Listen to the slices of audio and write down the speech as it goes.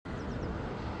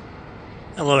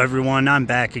Hello everyone, I'm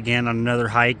back again on another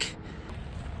hike.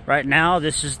 Right now,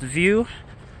 this is the view.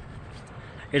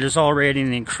 It is already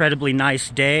an incredibly nice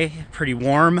day, pretty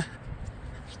warm.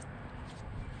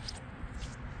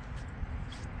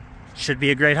 Should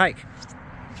be a great hike.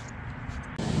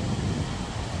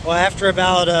 Well, after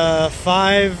about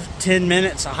 5-10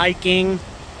 minutes of hiking,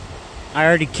 I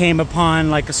already came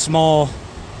upon like a small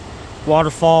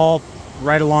waterfall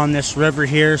right along this river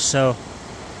here, so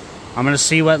I'm gonna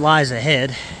see what lies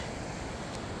ahead.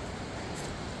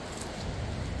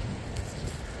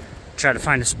 Try to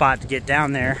find a spot to get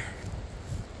down there.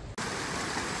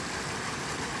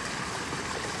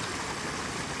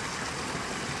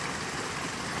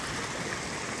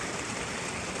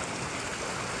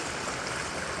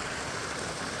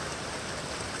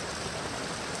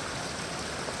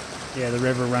 Yeah, the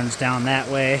river runs down that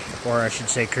way, or I should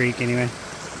say creek anyway.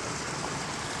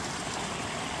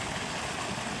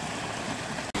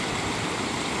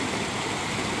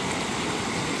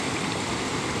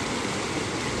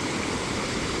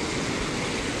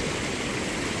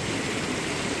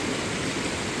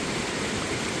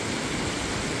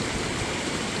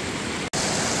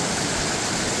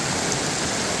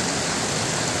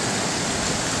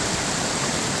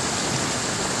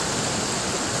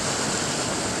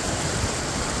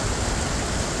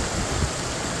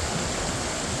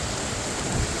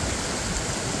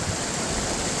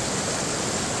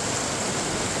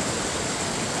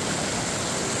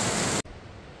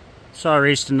 So I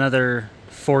reached another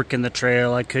fork in the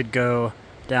trail. I could go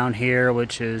down here,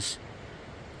 which is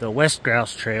the West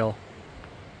Grouse Trail,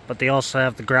 but they also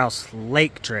have the Grouse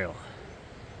Lake Trail.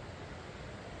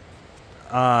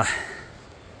 I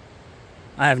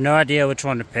have no idea which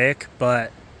one to pick,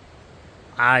 but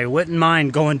I wouldn't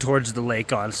mind going towards the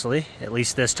lake, honestly, at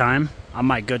least this time. I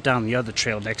might go down the other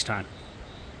trail next time.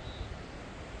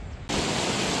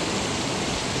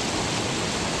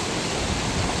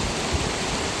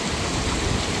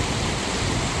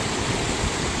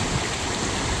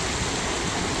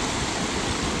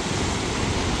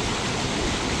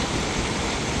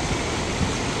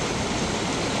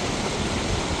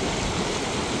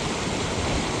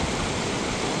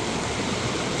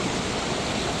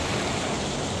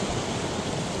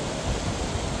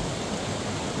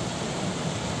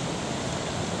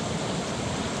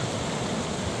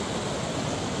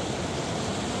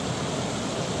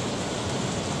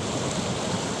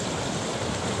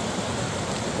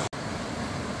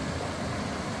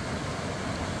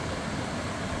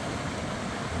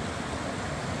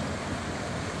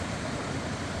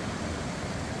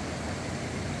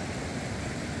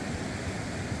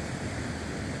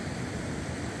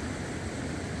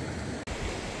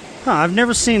 Huh, I've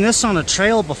never seen this on a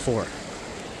trail before.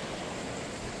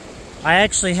 I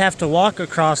actually have to walk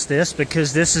across this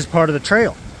because this is part of the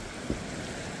trail.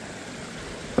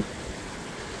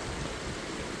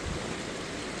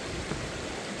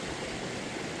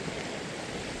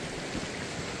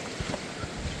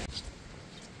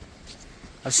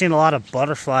 I've seen a lot of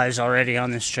butterflies already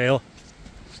on this trail.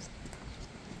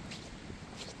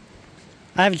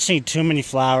 I haven't seen too many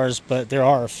flowers, but there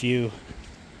are a few.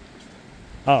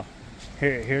 Oh,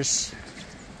 here's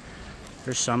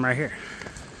some right here.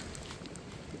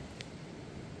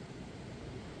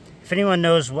 If anyone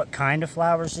knows what kind of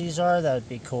flowers these are, that would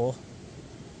be cool.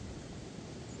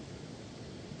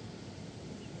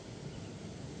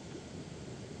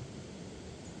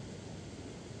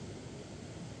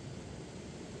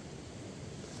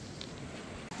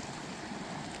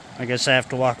 I guess I have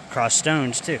to walk across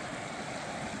stones too.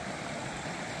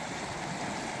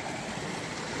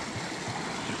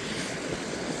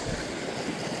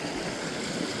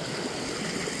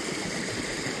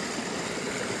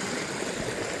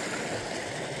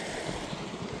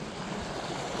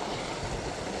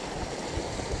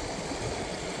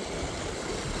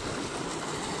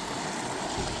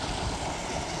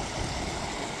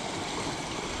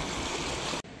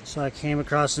 So I came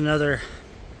across another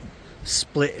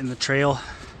split in the trail.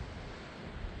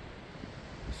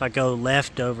 If I go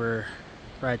left over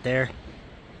right there,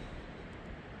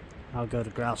 I'll go to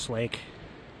Grouse Lake.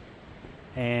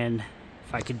 And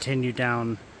if I continue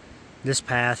down this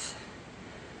path,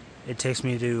 it takes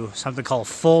me to something called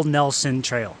Full Nelson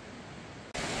Trail.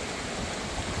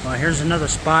 Well, here's another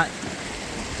spot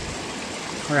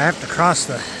where I have to cross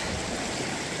the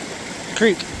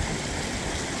creek.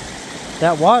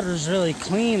 That water's really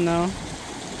clean though.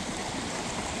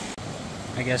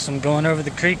 I guess I'm going over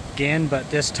the creek again, but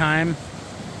this time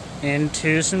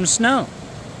into some snow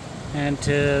and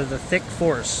to the thick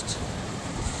forest.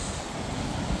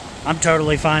 I'm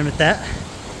totally fine with that.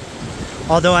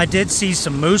 Although I did see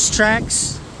some moose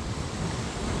tracks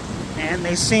and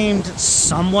they seemed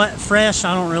somewhat fresh.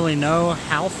 I don't really know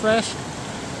how fresh,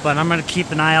 but I'm going to keep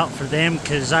an eye out for them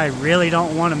because I really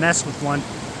don't want to mess with one,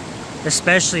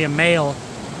 especially a male.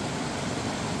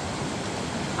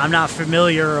 I'm not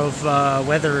familiar of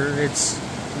whether it's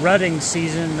rutting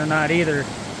season or not either.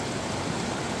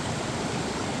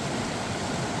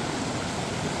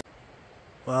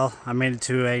 Well, I made it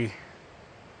to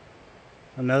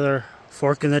another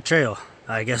fork in the trail.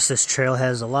 I guess this trail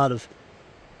has a lot of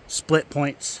split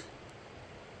points,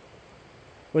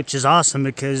 which is awesome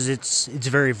because it's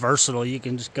very versatile. You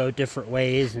can just go different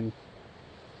ways and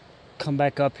come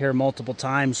back up here multiple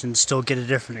times and still get a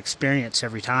different experience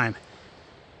every time.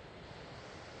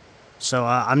 So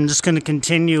I'm just going to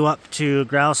continue up to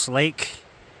Grouse Lake.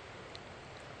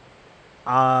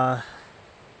 I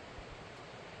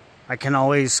can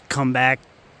always come back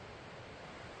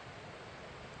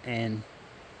and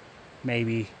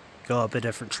maybe go up a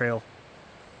different trail.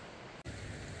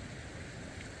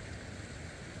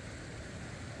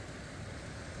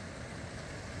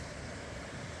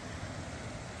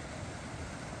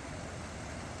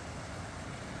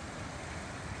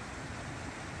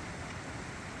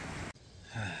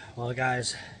 Well,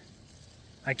 guys,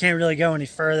 I can't really go any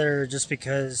further just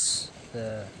because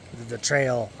the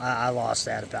trail, I lost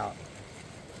that about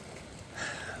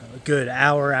a good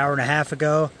hour and a half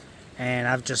ago, and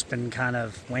I've just been kind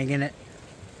of winging it.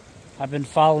 I've been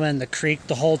following the creek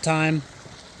the whole time.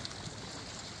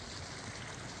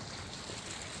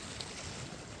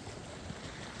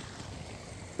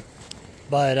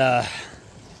 But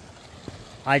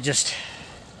I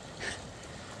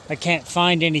can't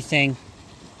find anything.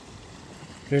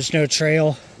 There's no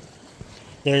trail.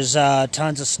 There's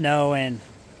tons of snow and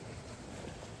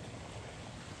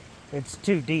it's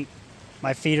too deep.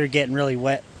 My feet are getting really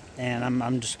wet and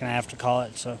I'm just gonna have to call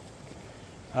it. So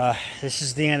this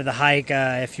is the end of the hike.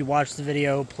 If you watched the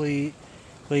video, please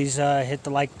hit the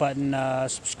like button,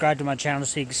 subscribe to my channel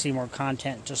so you can see more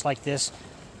content just like this.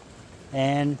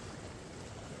 And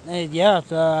yeah,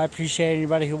 I appreciate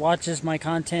anybody who watches my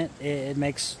content. It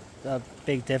makes a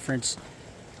big difference.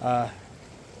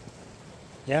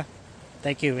 Yeah,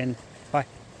 thank you, and